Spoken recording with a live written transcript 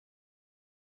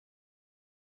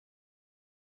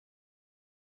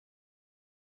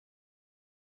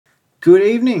Good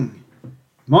evening.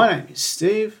 My name is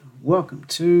Steve. Welcome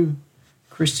to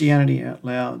Christianity Out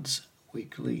Loud's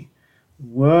weekly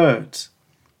word.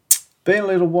 Been a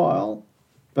little while,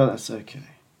 but that's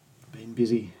okay. Been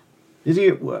busy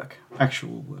at work,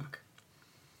 actual work.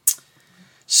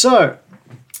 So,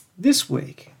 this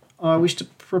week I wish to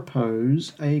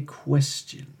propose a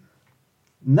question.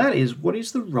 And that is, what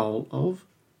is the role of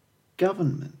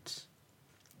government?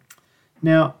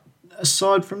 Now,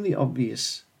 aside from the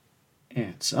obvious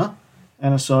answer,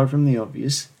 and aside from the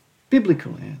obvious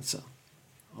biblical answer,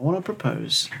 I want to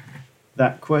propose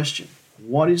that question.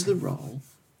 What is the role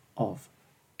of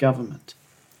government?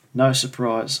 No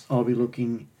surprise, I'll be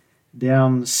looking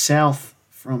down south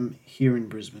from here in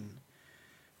Brisbane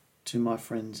to my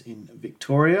friends in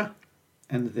Victoria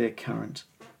and their current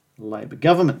Labor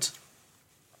government.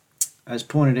 As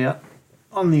pointed out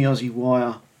on the Aussie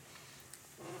Wire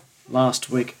last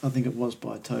week, I think it was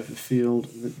by Topher Field,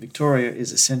 that Victoria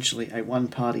is essentially a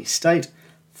one-party state,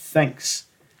 thanks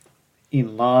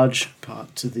in large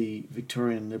part to the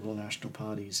Victorian Liberal National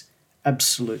Party's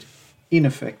absolute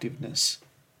ineffectiveness,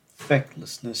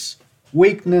 fecklessness,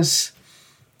 weakness,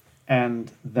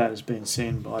 and that has been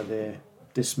seen by their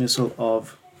dismissal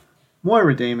of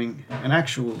Moira Deeming, an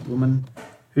actual woman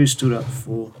who stood up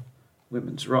for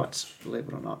women's rights, believe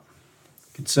it or not.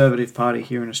 Conservative Party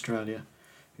here in Australia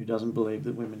who doesn't believe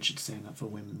that women should stand up for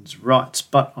women's rights.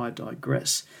 But I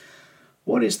digress.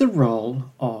 What is the role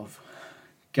of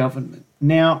government?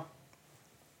 Now,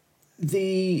 not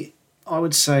the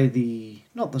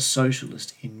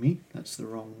socialist in me, that's the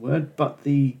wrong word, but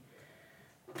the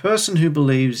person who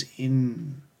believes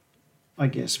in, I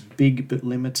guess, big but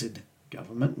limited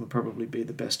government would probably be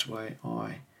the best way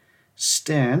I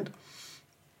stand,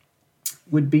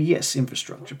 would be, yes,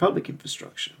 infrastructure, public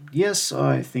infrastructure. Yes,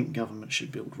 I think government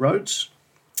should build roads.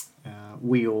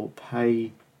 We all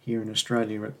pay here in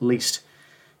Australia at least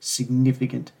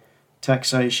significant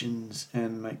taxations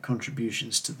and make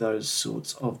contributions to those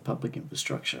sorts of public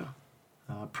infrastructure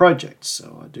projects.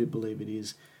 So I do believe it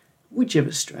is,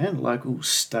 whichever strand, local,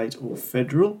 state or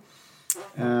federal,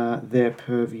 their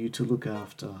purview to look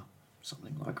after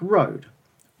something like a road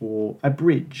or a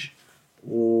bridge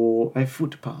or a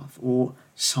footpath or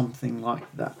something like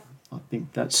that. I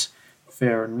think that's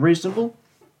fair and reasonable.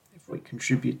 If we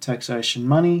contribute taxation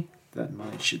money, that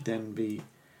money should then be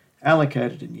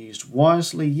allocated and used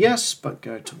wisely, yes, but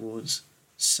go towards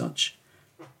such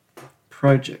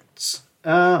projects.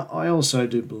 I also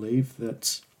do believe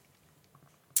that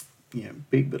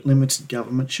big but limited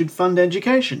government should fund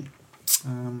education.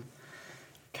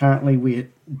 Currently, we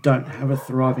don't have a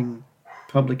thriving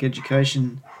public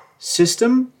education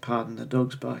system, pardon the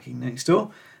dogs barking next door,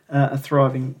 a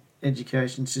thriving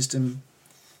education system,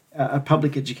 a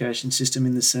public education system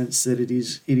in the sense that it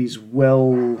is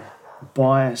well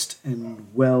biased and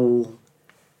well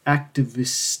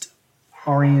activist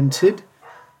oriented,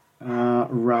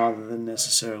 rather than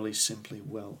necessarily simply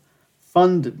well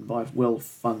funded. By well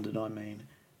funded, I mean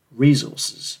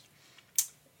resources.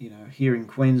 Here in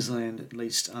Queensland, at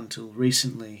least until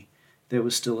recently, there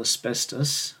was still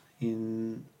asbestos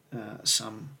in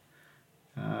some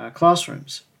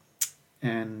classrooms.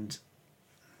 And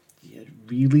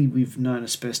really, we've known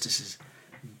asbestos is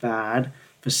bad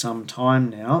for some time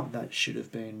now. That should have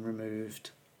been removed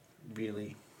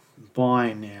really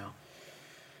by now.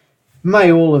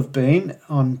 May all have been.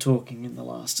 I'm talking in the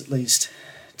last at least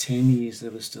 10 years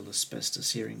there was still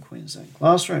asbestos here in Queensland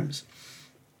classrooms.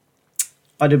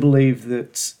 I do believe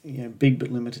that big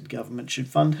but limited government should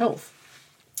fund health.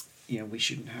 We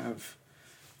shouldn't have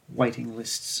waiting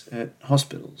lists at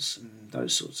hospitals and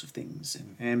those sorts of things,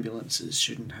 and ambulances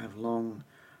shouldn't have long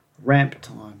ramp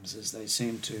times as they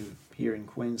seem to here in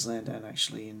Queensland and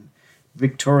actually in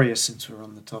Victoria, since we're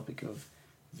on the topic of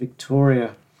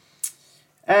Victoria.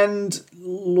 And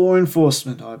law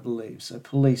enforcement, I believe. So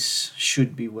police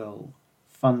should be well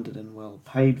funded and well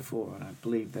paid for, and I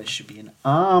believe they should be an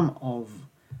arm of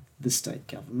the state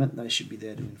government. They should be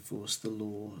there to enforce the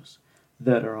laws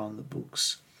that are on the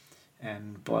books.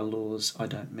 And by laws, I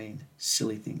don't mean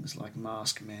silly things like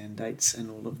mask mandates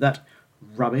and all of that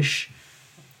rubbish.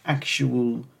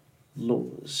 Actual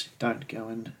laws. Don't go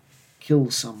and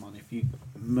kill someone. If you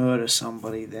murder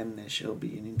somebody, then there shall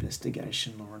be an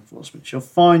investigation. Law enforcement shall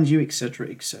find you, etc.,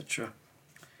 etc.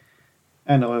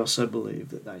 And I also believe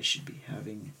that they should be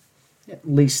having at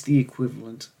least the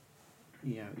equivalent,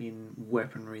 in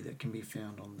weaponry that can be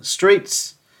found on the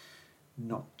streets,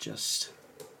 not just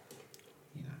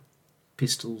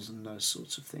pistols and those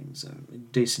sorts of things,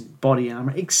 decent body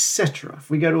armour, etc. If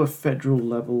we go to a federal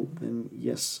level, then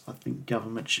yes, I think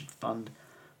government should fund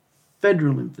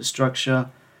federal infrastructure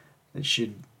They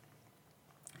should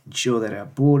ensure that our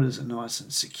borders are nice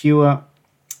and secure.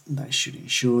 They should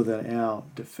ensure that our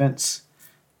defence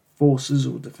forces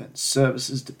or defence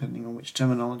services, depending on which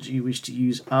terminology you wish to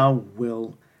use, are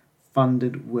well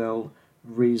funded, well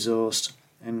resourced,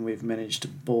 and we've managed to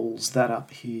balls that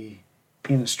up here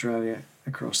in Australia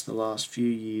across the last few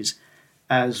years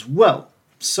as well.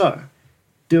 So,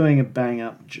 doing a bang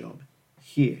up job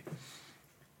here.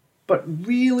 But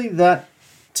really, that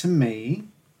to me,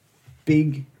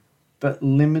 big but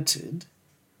limited,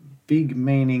 big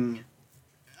meaning,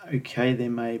 okay,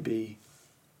 there may be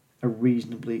a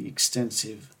reasonably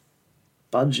extensive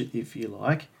budget, if you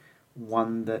like,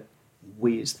 one that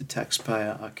we as the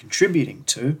taxpayer are contributing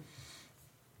to,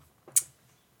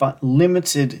 but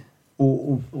limited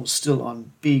or still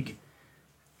on big.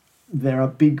 There are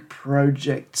big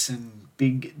projects and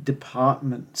big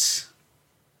departments,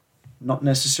 not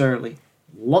necessarily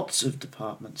lots of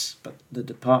departments, but the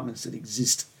departments that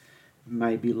exist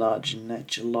may be large in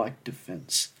nature, like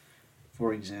defence,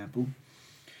 for example,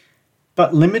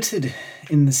 but limited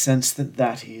in the sense that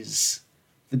that is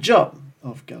the job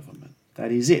of government.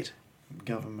 That is it.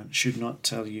 Government should not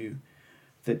tell you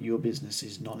that your business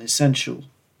is non-essential.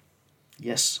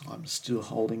 Yes, I'm still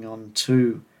holding on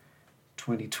to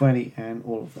 2020 and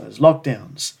all of those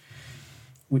lockdowns,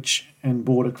 and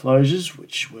border closures,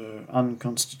 which were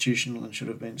unconstitutional and should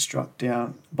have been struck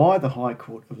down by the High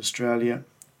Court of Australia,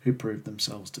 who proved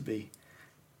themselves to be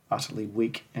utterly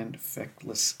weak and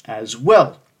feckless as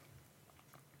well.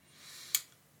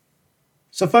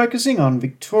 So focusing on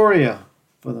Victoria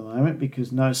for the moment,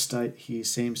 because no state here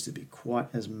seems to be quite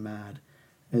as mad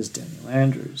as Daniel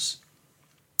Andrews.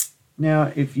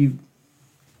 Now, if you've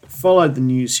followed the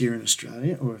news here in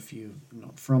Australia, or if you're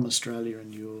not from Australia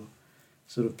and you're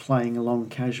sort of playing along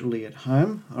casually at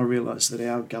home, I realise that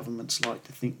our governments like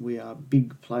to think we are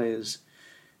big players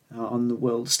on the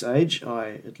world stage.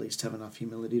 I at least have enough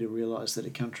humility to realise that a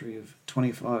country of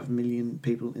 25 million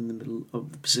people in the middle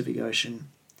of the Pacific Ocean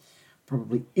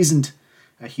probably isn't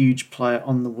a huge player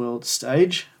on the world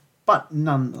stage, but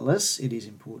nonetheless it is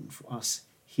important for us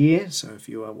here. So if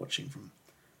you are watching from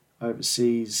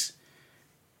overseas,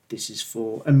 this is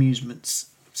for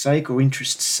amusement's sake or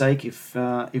interest's sake, if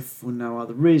for no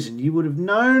other reason. You would have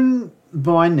known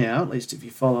by now, at least if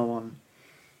you follow on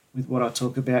with what I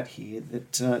talk about here,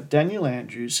 that Daniel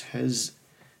Andrews has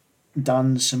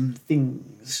done some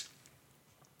things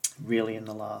really in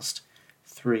the last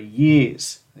 3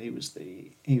 years. He was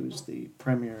the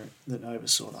premier that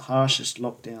oversaw the harshest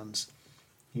lockdowns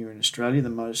here in Australia, the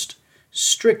most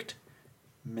strict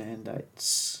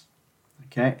mandates.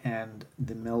 Okay, and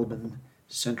the Melbourne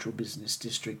Central Business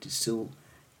District is still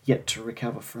yet to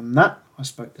recover from that. I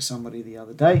spoke to somebody the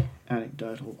other day,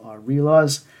 anecdotal I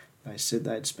realise. They said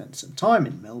they'd spent some time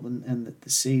in Melbourne and that the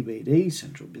CBD,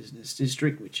 Central Business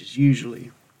District, which is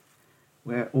usually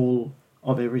where all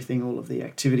of the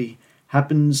activity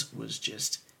happens, was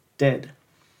just dead.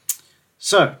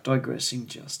 So, digressing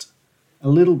just a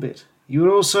little bit, you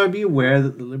would also be aware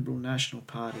that the Liberal National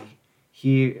Party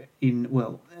here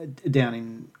down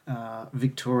in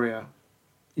Victoria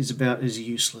is about as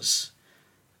useless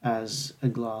as a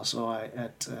glass eye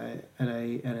at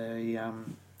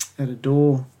a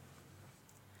door.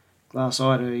 Glass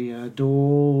eye at a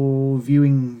door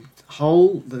viewing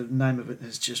hole. The name of it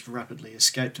has just rapidly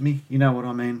escaped me. You know what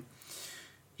I mean.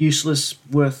 Useless,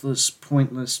 worthless,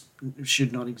 pointless,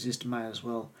 should not exist, may as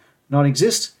well not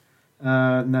exist.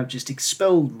 And they've just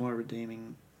expelled Moira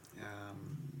Deeming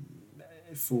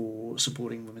for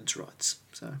supporting women's rights.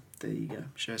 So there you go.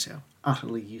 Shows how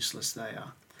utterly useless they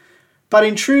are. But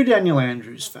in true Daniel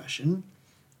Andrews fashion,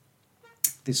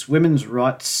 this women's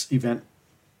rights event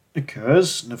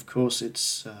occurs, and of course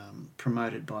it's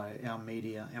promoted by our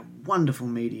media, our wonderful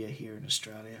media here in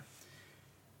Australia,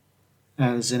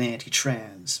 as an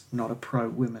anti-trans, not a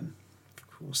pro-women.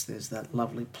 Of course, there's that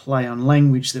lovely play on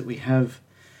language that we have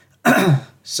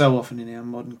so often in our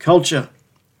modern culture.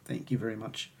 Thank you very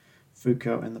much,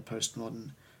 Foucault and the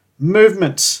postmodern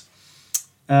movements.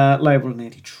 Labelled an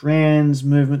anti-trans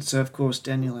movement. So, of course,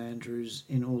 Daniel Andrews,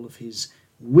 in all of his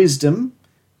wisdom,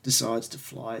 decides to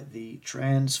fly the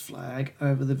trans flag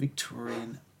over the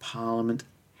Victorian Parliament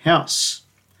House.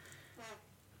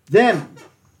 Then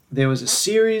there was a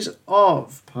series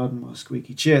of, pardon my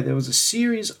squeaky chair, there was a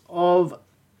series of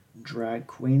drag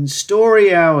queen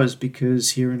story hours,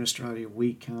 because here in Australia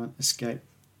we can't escape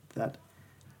that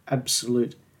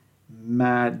absolute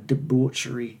mad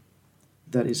debauchery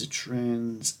that is a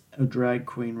drag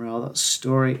queen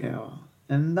story hour.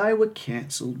 And they were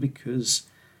cancelled because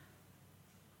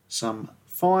some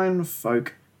fine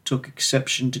folk took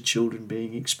exception to children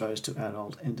being exposed to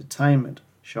adult entertainment.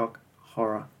 Shock,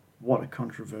 horror, what a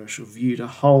controversial view to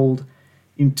hold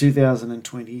in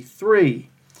 2023.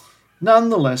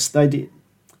 Nonetheless, they did.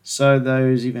 So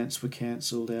those events were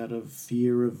cancelled out of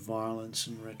fear of violence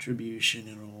and retribution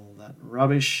and all that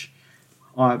rubbish.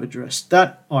 I've addressed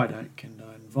that. I don't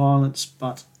condone violence,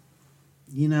 but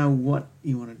you know what?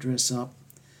 You want to dress up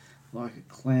like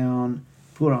a clown,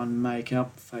 put on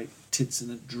makeup, fake tits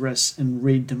and a dress and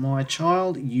read to my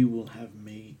child, you will have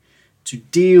me to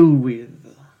deal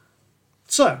with.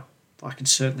 So, I can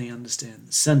certainly understand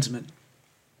the sentiment.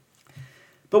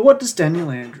 But what does Daniel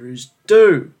Andrews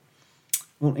do?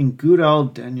 Well, in good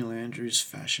old Daniel Andrews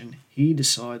fashion, he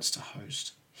decides to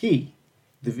host. He,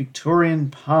 the Victorian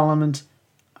Parliament,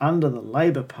 under the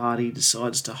Labor Party,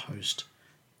 decides to host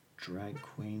Drag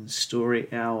Queen Story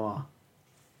Hour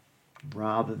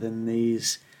rather than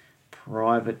these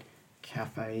private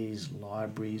cafes,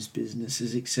 libraries,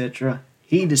 businesses, etc.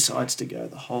 He decides to go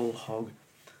the whole hog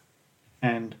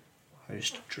and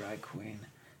host Drag Queen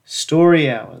Story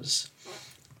Hours.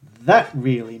 That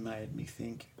really made me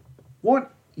think,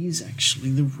 what is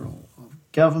actually the role of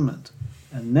government?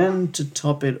 And then to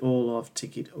top it all off,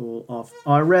 tick it all off,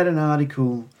 I read an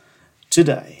article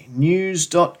today,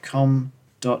 news.com.au.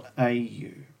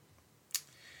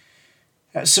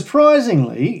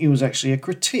 Surprisingly, it was actually a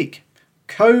critique.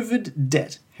 COVID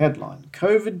debt, headline.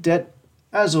 COVID debt,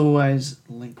 as always,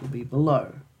 link will be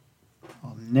below.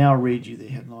 I'll now read you the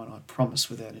headline, I promise,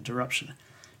 without interruption.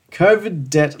 COVID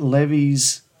debt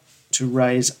levies to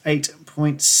raise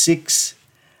 $8.6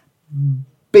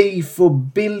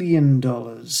 billion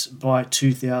by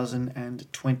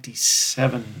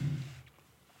 2027.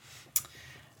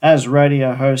 As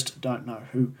radio host, don't know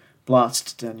who,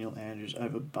 blasts Daniel Andrews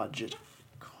over budget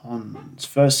cons.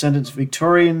 First sentence,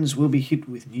 Victorians will be hit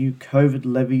with new COVID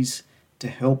levies to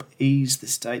help ease the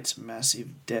state's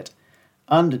massive debt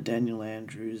under Daniel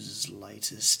Andrews'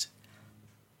 latest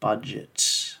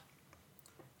budget.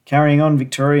 Carrying on,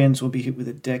 Victorians will be hit with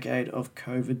a decade of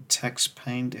COVID tax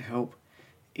pain to help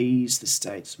ease the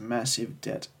state's massive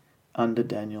debt under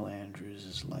Daniel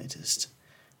Andrews' latest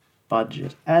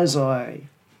budget. As I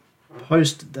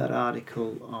posted that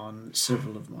article on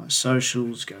several of my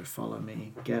socials, go follow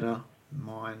me, Getter,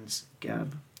 Minds,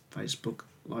 Gab, Facebook,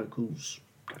 Locals,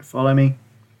 go follow me.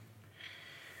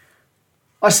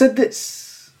 I said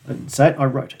this. I didn't say it, I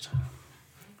wrote it.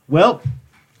 Well,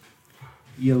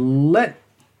 you let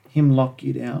him lock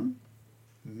you down,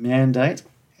 mandate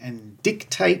and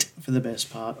dictate for the best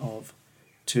part of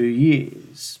 2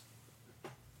 years.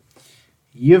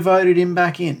 You voted him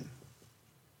back in,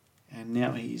 and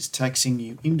now he's taxing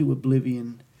you into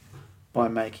oblivion by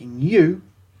making you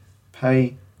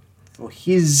pay for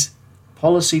his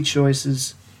policy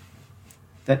choices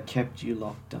that kept you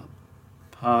locked up.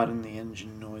 Pardon the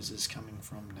engine noises coming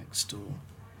from next door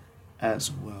as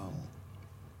well.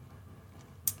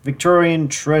 Victorian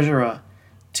Treasurer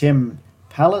Tim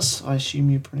Pallas, I assume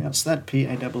you pronounce that,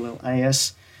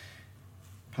 Pallas,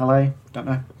 Palais, don't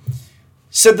know,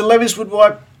 said the levies would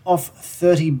wipe off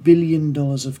 $30 billion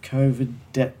of COVID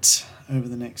debt over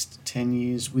the next 10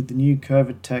 years, with the new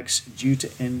COVID tax due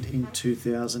to end in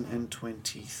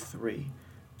 2023.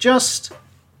 Just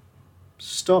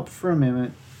stop for a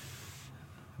moment,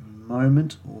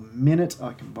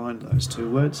 I combined those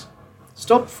two words.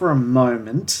 Stop for a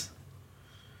moment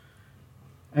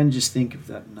and just think of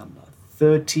that number.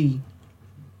 $30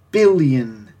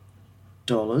 billion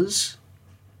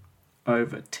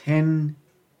over 10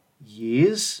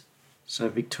 years. So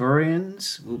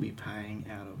Victorians will be paying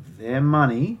out of their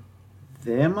money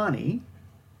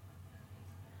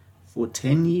for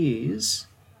 10 years.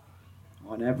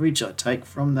 On average, I take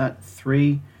from that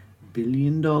 $3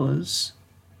 billion.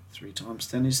 3 times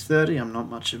 10 is 30. I'm not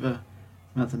much of a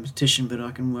mathematician, but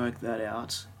I can work that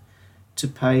out. To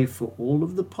pay for all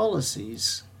of the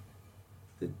policies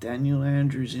that Daniel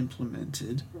Andrews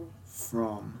implemented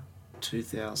from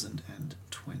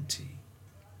 2020.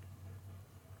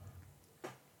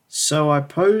 So I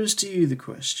pose to you the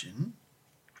question,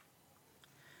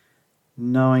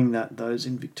 knowing that those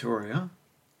in Victoria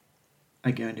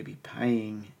are going to be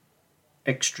paying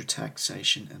extra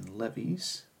taxation and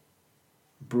levies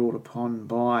brought upon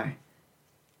by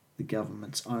the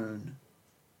government's own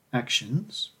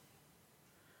actions,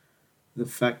 the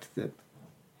fact that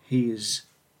he is,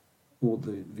 or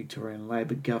the Victorian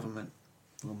Labor government,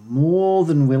 will more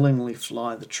than willingly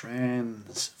fly the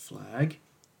trans flag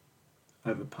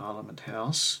over Parliament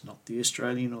House, not the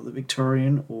Australian or the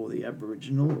Victorian or the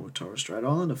Aboriginal or Torres Strait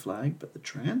Islander flag, but the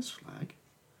trans flag.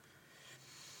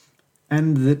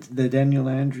 and that the Daniel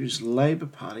Andrews Labor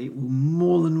Party will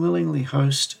more than willingly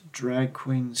host drag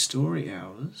queen story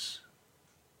hours.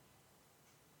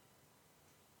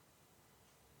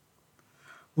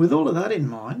 With all of that in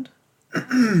mind,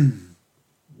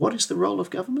 what is the role of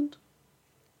government?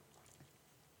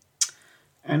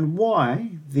 And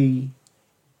why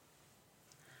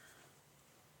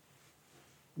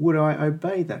would I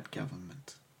obey that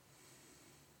government?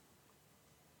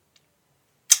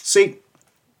 See,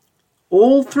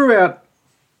 all throughout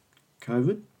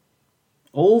COVID,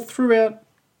 all throughout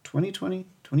 2020,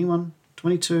 21,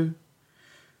 22,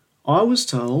 I was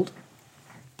told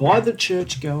by the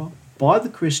churchgoer, by the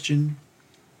Christian,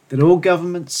 that all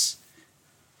governments,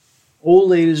 all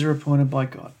leaders are appointed by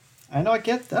God. And I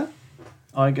get that.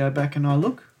 I go back and I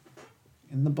look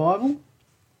in the Bible.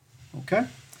 Okay.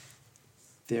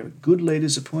 There are good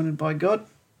leaders appointed by God.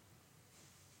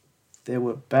 There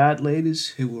were bad leaders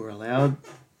who were allowed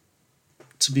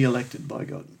to be elected by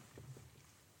God.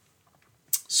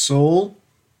 Saul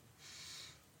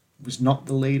was not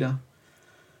the leader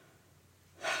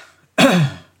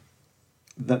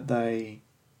that they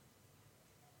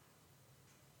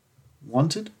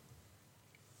wanted,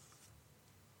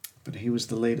 but he was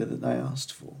the leader that they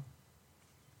asked for.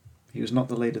 He was not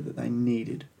the leader that they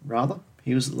needed. Rather,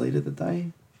 he was the leader that they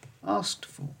asked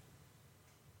for.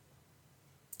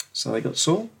 So they got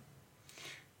Saul,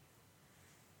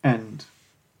 and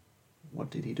what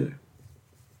did he do?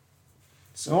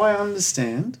 So I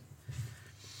understand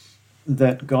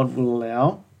that God will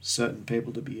allow certain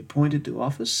people to be appointed to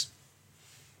office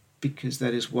because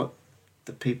that is what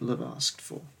the people have asked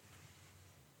for.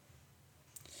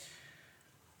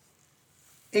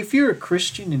 If you're a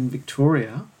Christian in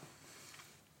Victoria,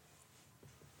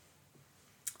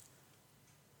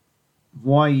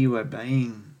 why are you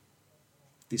obeying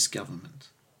this government?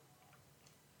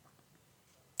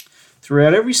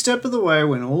 Throughout every step of the way,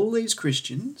 when all these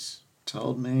Christians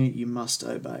told me you must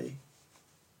obey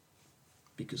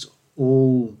because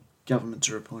all governments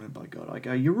are appointed by God, I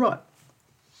go, you're right.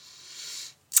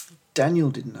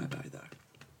 Daniel didn't obey though.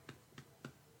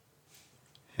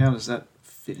 How does that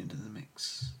fit into the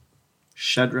mix?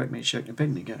 Shadrach, Meshach, and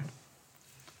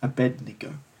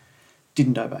Abednego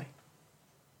didn't obey.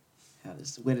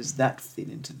 Where does that fit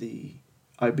into the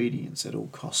obedience at all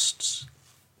costs?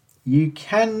 You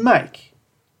can make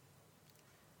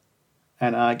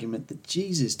an argument that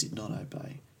Jesus did not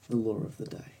obey the law of the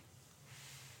day.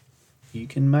 You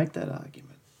can make that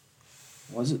argument.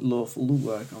 Was it lawful to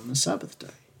work on the Sabbath day?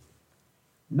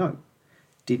 No.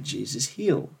 Did Jesus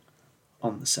heal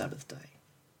on the Sabbath day?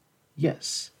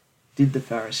 Yes. Did the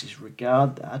Pharisees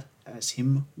regard that as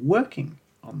him working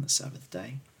on the Sabbath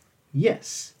day?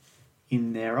 Yes.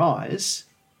 In their eyes,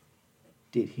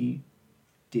 did he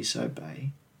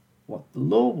disobey what the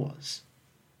law was?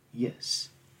 Yes.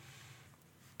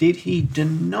 Did he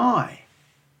deny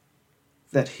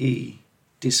that he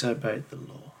disobeyed the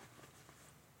law?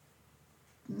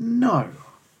 No.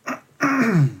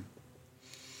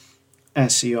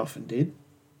 As he often did,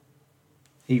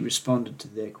 he responded to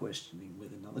their questioning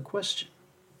with another question.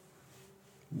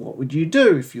 What would you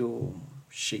do if your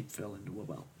sheep fell into a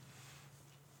well?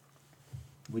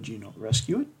 Would you not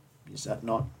rescue it? Is that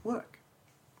not work?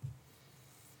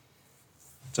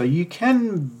 So you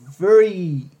can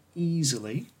very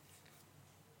easily,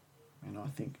 and I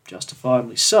think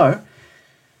justifiably so,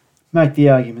 make the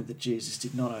argument that Jesus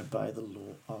did not obey the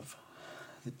law of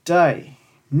the day.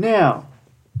 Now,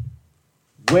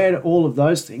 where do all of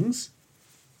those things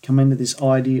come into this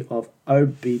idea of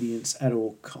obedience at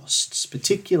all costs,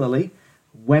 particularly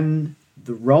when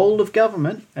the role of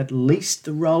government, at least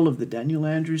the role of the Daniel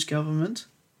Andrews government,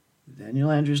 the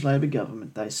Daniel Andrews Labor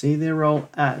government, they see their role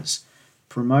as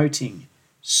promoting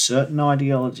certain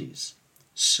ideologies,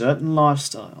 certain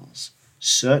lifestyles,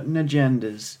 certain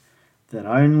agendas that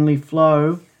only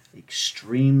flow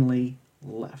extremely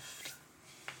left.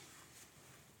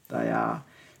 They are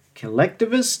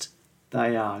collectivist,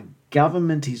 they are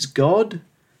government is God,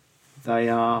 they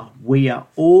are we are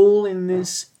all in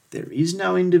this, there is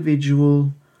no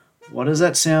individual. What does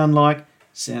that sound like?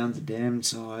 Sounds a damn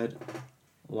side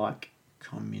like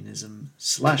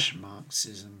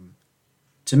communism/Marxism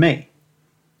to me.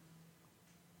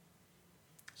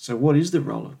 So what is the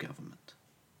role of government?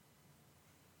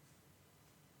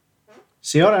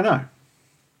 See, I don't know.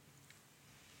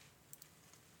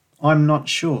 I'm not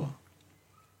sure.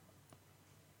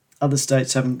 Other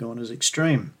states haven't gone as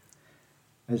extreme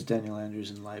as Daniel Andrews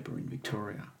and Labor in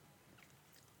Victoria.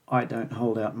 I don't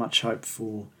hold out much hope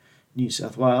for New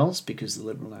South Wales because the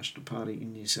Liberal National Party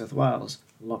in New South Wales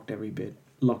locked everybody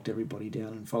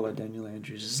down and followed Daniel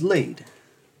Andrews' lead.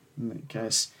 In that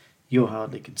case, you're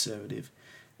hardly Conservative.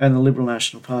 And the Liberal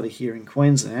National Party here in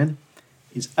Queensland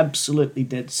is absolutely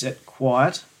dead set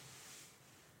quiet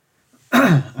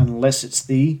unless it's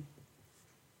the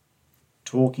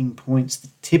talking points, the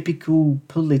typical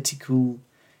political,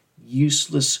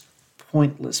 useless,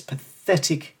 pointless,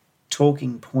 pathetic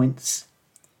talking points.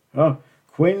 Oh,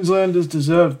 Queenslanders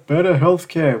deserve better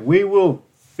healthcare. We will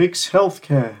fix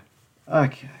healthcare.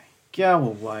 Okay, go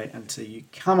away until you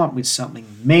come up with something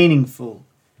meaningful.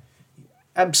 You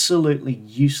absolutely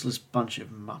useless bunch of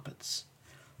muppets.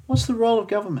 What's the role of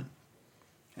government?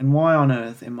 And why on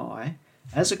earth am I,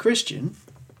 as a Christian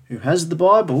who has the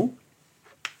Bible,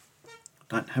 I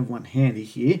don't have one handy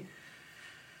here,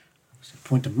 so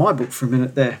point to my book for a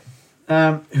minute there,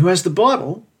 who has the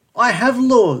Bible, I have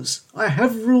laws, I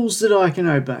have rules that I can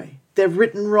obey. They're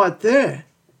written right there.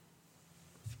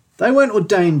 They weren't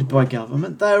ordained by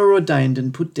government, they were ordained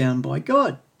and put down by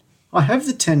God. I have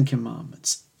the 10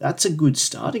 Commandments. That's a good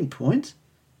starting point.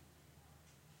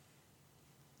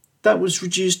 That was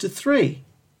reduced to 3.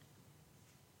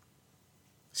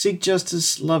 Seek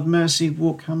justice, love mercy,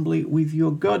 walk humbly with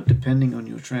your God, depending on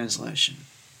your translation.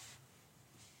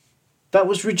 That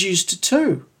was reduced to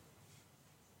 2.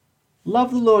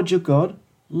 Love the Lord your God,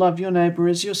 love your neighbour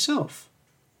as yourself.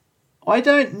 I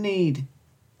don't need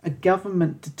a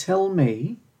government to tell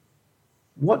me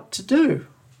what to do.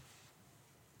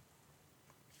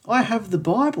 I have the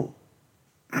Bible.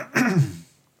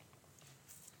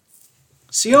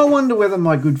 See, I wonder whether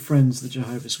my good friends, the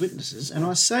Jehovah's Witnesses, and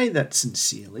I say that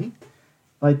sincerely,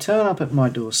 they turn up at my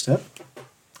doorstep,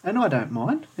 and I don't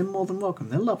mind. They're more than welcome.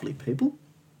 They're lovely people.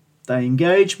 They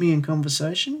engage me in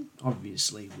conversation.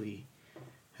 Obviously, we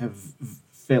have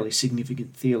fairly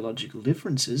significant theological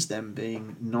differences, them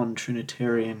being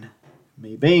non-Trinitarian,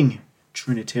 me being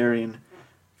Trinitarian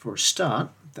for a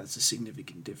start. That's a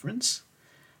significant difference.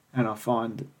 And I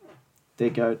find that their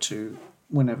go-to,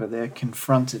 whenever they're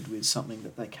confronted with something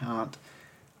that they can't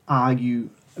argue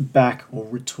back or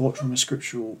retort from a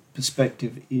scriptural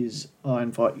perspective, is I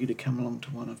invite you to come along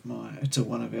to one of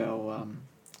our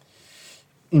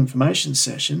information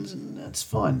sessions, and that's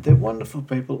fine. They're wonderful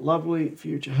people, lovely. If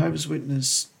you're a Jehovah's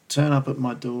Witness, turn up at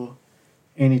my door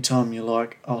anytime you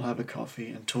like. I'll have a coffee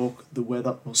and talk the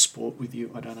weather or sport with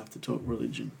you. I don't have to talk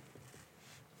religion.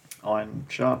 Iron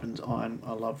sharpens iron.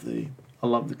 I love the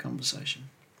conversation.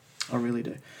 I really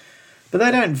do. But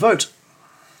they don't vote.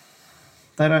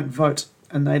 They don't vote,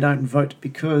 and they don't vote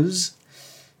because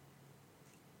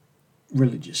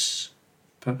religious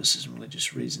purposes and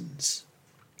religious reasons.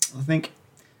 I think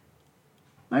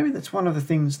maybe that's one of the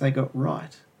things they got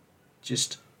right.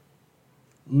 Just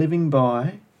living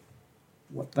by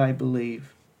what they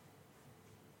believe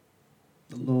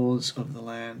the laws of the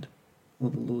land or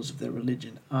the laws of their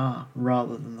religion are,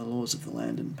 rather than the laws of the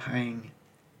land, and paying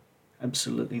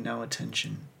absolutely no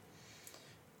attention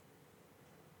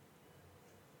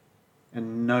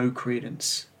and no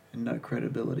credence and no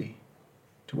credibility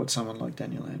to what someone like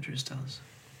Daniel Andrews does.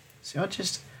 See, I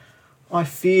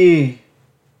fear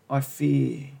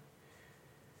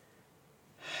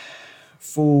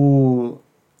for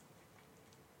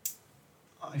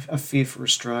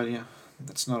Australia.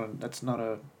 That's not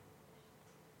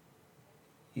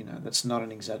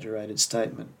an exaggerated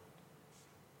statement.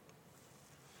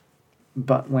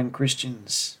 But when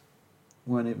Christians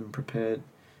weren't even prepared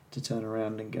to turn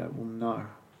around and go, well, no,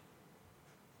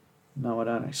 I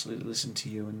don't actually listen to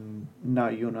you, and no,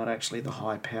 you're not actually the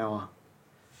high power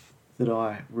that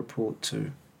I report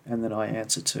to and that I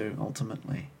answer to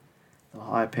ultimately. The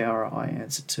high power I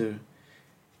answer to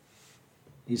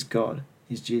is God,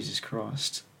 is Jesus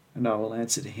Christ, and I will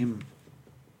answer to him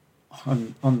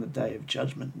on the day of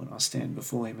judgment when I stand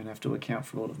before him and have to account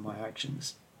for all of my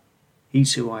actions.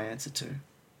 He's who I answer to,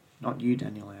 not you,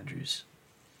 Daniel Andrews.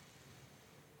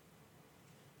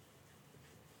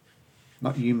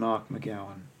 Not you, Mark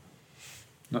McGowan.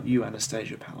 Not you,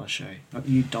 Anastasia Palaszczuk. Not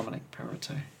you, Dominic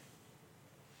Perrottet.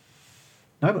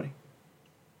 Nobody.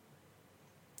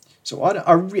 So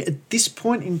at this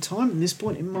point in time, at this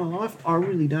point in my life, I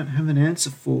really don't have an answer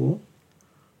for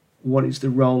what is the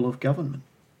role of government.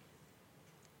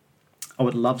 I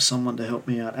would love someone to help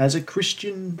me out. As a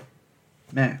Christian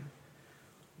man,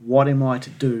 what am I to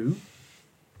do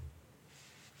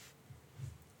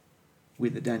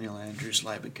with the Daniel Andrews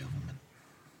Labor government?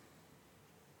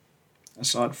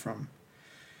 Aside from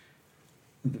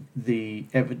the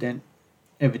evidently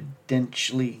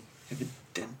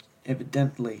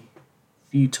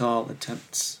futile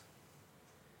attempts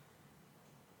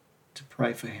to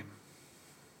pray for him.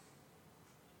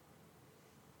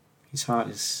 His heart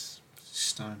is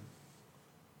stone.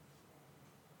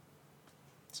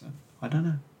 So I don't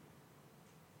know.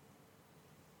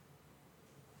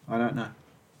 I don't know.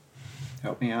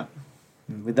 Help me out.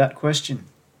 And with that question,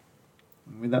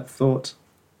 and with that thought,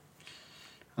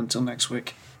 until next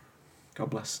week, God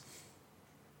bless.